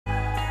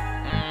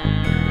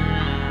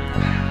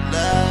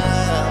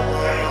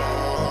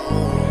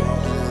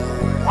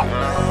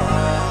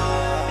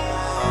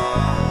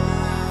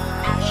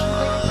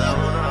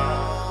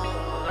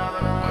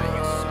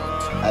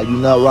You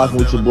not rocking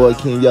with your boy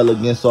King Yella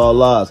against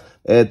all odds.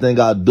 Everything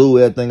I do,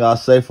 everything I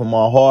say from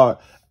my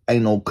heart.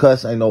 Ain't no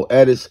cuss, ain't no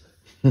edits.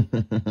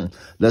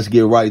 Let's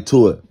get right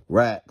to it.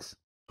 Racks.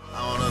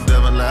 I'm on a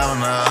different level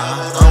now.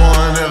 I'm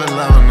on a different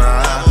level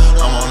now.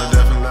 I'm on a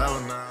different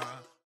level now.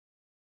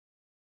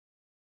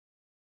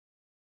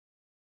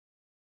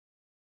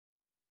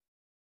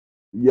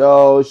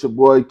 Yo, it's your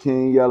boy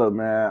King Yella,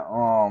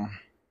 man.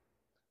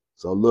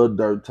 So Lil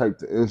Durk take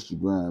to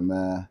Instagram,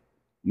 man.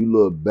 You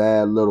little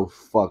bad little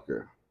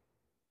fucker.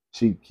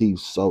 Cheap Keef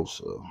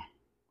Sosa.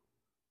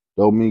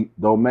 Don't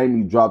make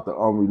me drop the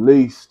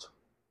unreleased.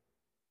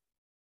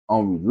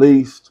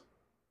 Unreleased.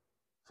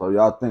 So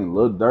y'all think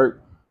Lil Durk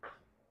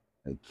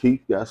and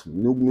Keef got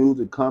some new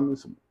music coming,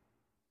 some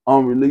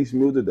unreleased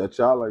music that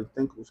y'all ain't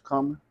think was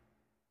coming,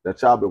 that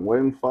y'all been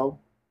waiting for,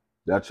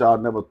 that y'all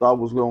never thought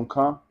was gonna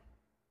come.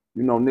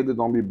 You know, niggas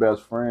don't be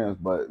best friends,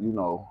 but you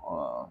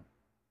know,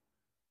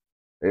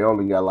 they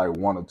only got like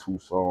 1 or 2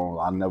 songs.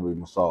 I never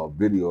even saw a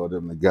video of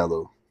them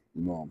together.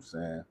 You know what I'm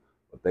saying?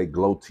 But they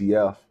glow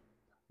TF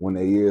when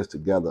they is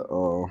together.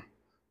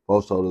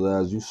 Post told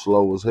us, "You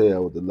slow as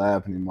hell," with the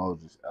laughing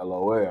emojis.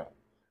 LOL.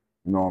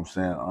 You know what I'm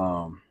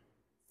saying?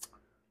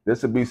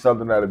 This would be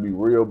something that'll be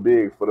real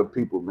big for the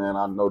people, man.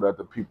 I know that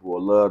the people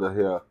will love to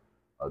hear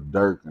a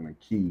Durk and a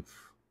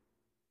Keef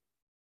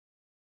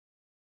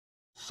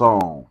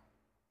song.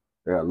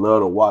 They'll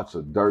love to watch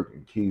a Durk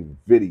and Keef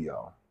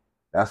video.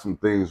 That's some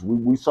things.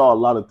 We saw a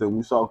lot of things.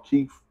 We saw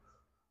Keef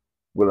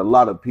with a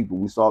lot of people.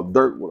 We saw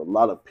Durk with a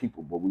lot of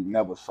people, but we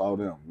never saw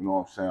them. You know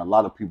what I'm saying? A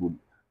lot of people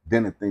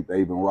didn't think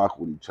they even rock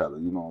with each other.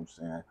 You know what I'm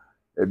saying?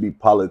 It'd be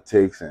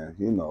politics and,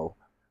 you know,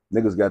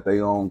 niggas got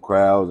their own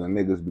crowds and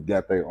niggas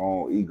got their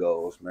own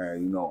egos,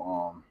 man. You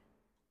know,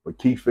 but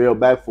Keef fell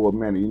back for a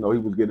minute. You know, he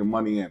was getting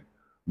money in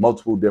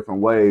multiple different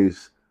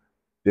ways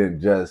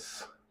than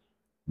just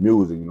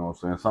music. You know what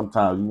I'm saying?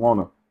 Sometimes you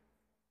want to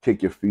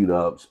kick your feet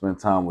up, spend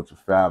time with your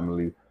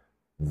family,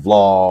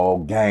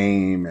 vlog,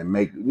 game, and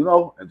make, you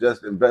know, and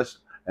just invest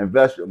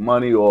your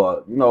money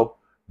or, you know,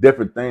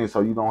 different things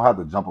so you don't have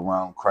to jump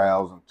around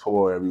crowds and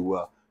tour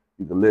everywhere.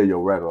 You can live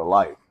your regular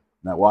life.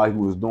 Now, while he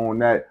was doing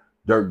that,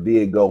 Durk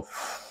did go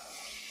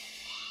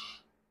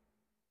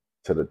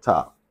to the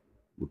top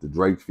with the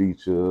Drake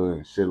feature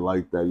and shit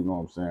like that, you know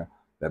what I'm saying?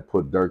 That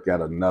put Durk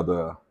at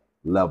another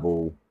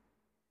level,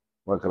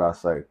 what could I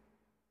say?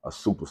 A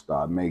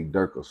superstar, made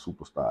Durk a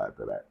superstar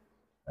after that.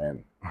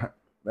 And I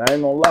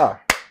ain't gonna lie,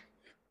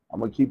 I'm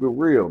gonna keep it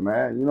real,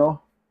 man, you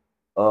know?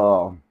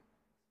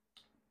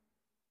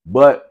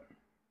 But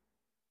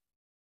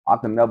I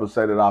can never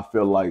say that I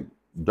feel like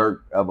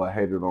Durk ever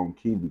hated on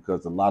Keef,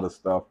 because a lot of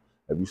stuff,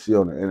 if you see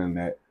on the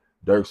internet,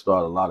 Durk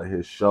started a lot of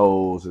his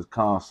shows, his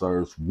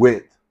concerts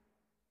with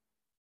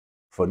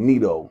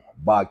Finito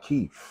by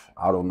Keef.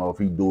 I don't know if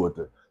he do it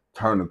to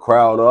turn the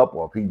crowd up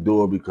or if he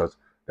do it because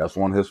that's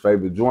one of his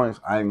favorite joints.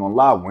 I ain't gonna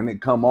lie, when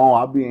it come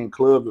on, I be in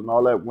clubs and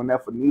all that. When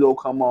that Finito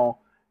come on,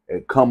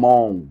 it come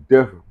on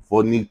different.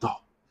 Finito.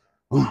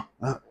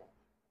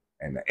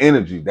 And the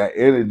energy, that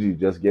energy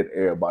just get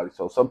everybody.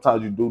 So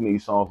sometimes you do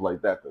need songs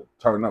like that to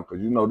turn up,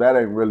 because you know that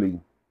ain't really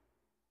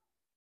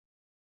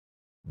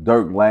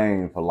Durk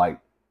lane for like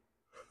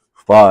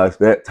far as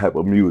that type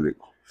of music.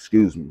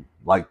 Excuse me.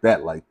 Like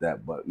that.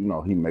 But you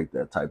know, he make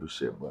that type of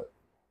shit. But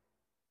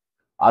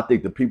I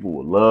think the people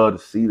would love to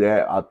see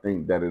that. I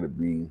think that it'll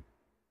be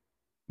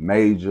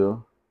major.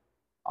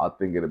 I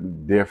think it'll be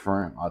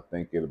different. I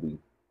think it'll be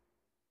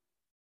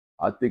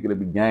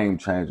game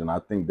changing. I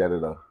think that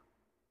it'll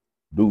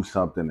do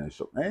something and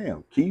show.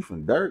 Damn, Keef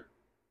and Durk.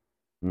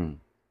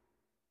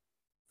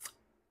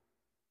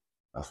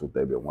 That's what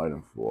they've been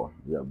waiting for.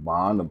 Yeah,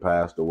 Bond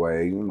passed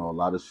away. You know, a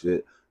lot of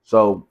shit.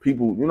 So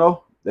people, you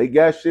know, they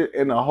got shit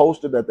in the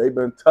holster that they've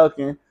been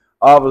tucking.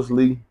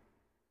 Obviously,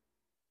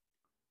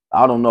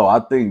 I don't know. I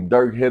think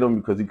Durk hit him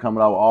because he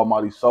coming out with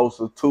Almighty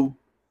Sosa too.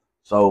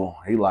 So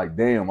he like,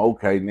 damn,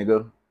 okay,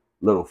 nigga,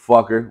 little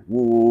fucker.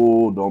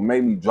 Woo, don't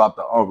make me drop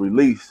the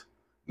unreleased.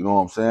 You know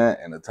what I'm saying?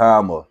 In the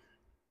time of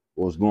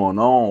what's going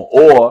on.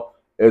 Or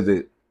is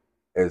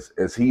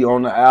he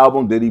on the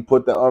album? Did he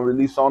put the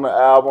unreleased on the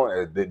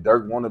album? Did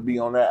Durk want to be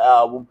on that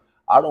album?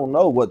 I don't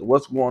know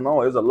what's going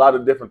on. There's a lot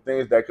of different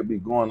things that could be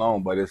going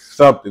on, but it's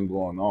something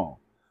going on.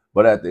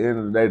 But at the end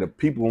of the day, the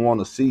people want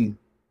to see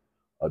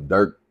a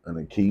Durk and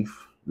a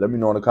Keef. Let me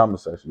know in the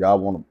comment section. Y'all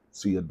want to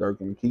see a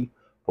Durk and a Keef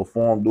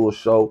perform, do a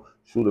show,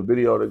 shoot a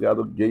video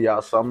together, give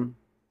y'all something.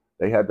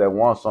 They had that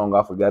one song,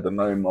 I forgot the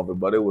name of it,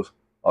 but it was,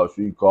 oh,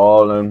 she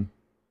calling,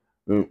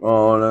 keep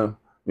on,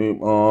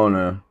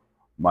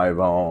 my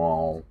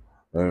phone,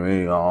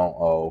 me on,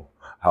 oh,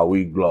 how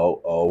we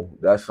glow, oh,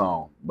 that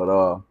song.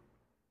 But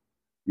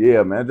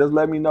yeah, man, just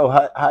let me know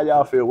how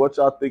y'all feel, what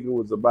y'all think it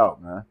was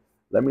about, man.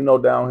 Let me know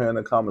down here in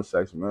the comment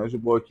section, man. It's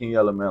your boy King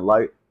Yella, man.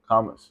 Like,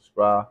 comment,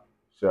 subscribe,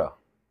 share.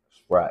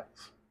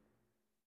 Sprats.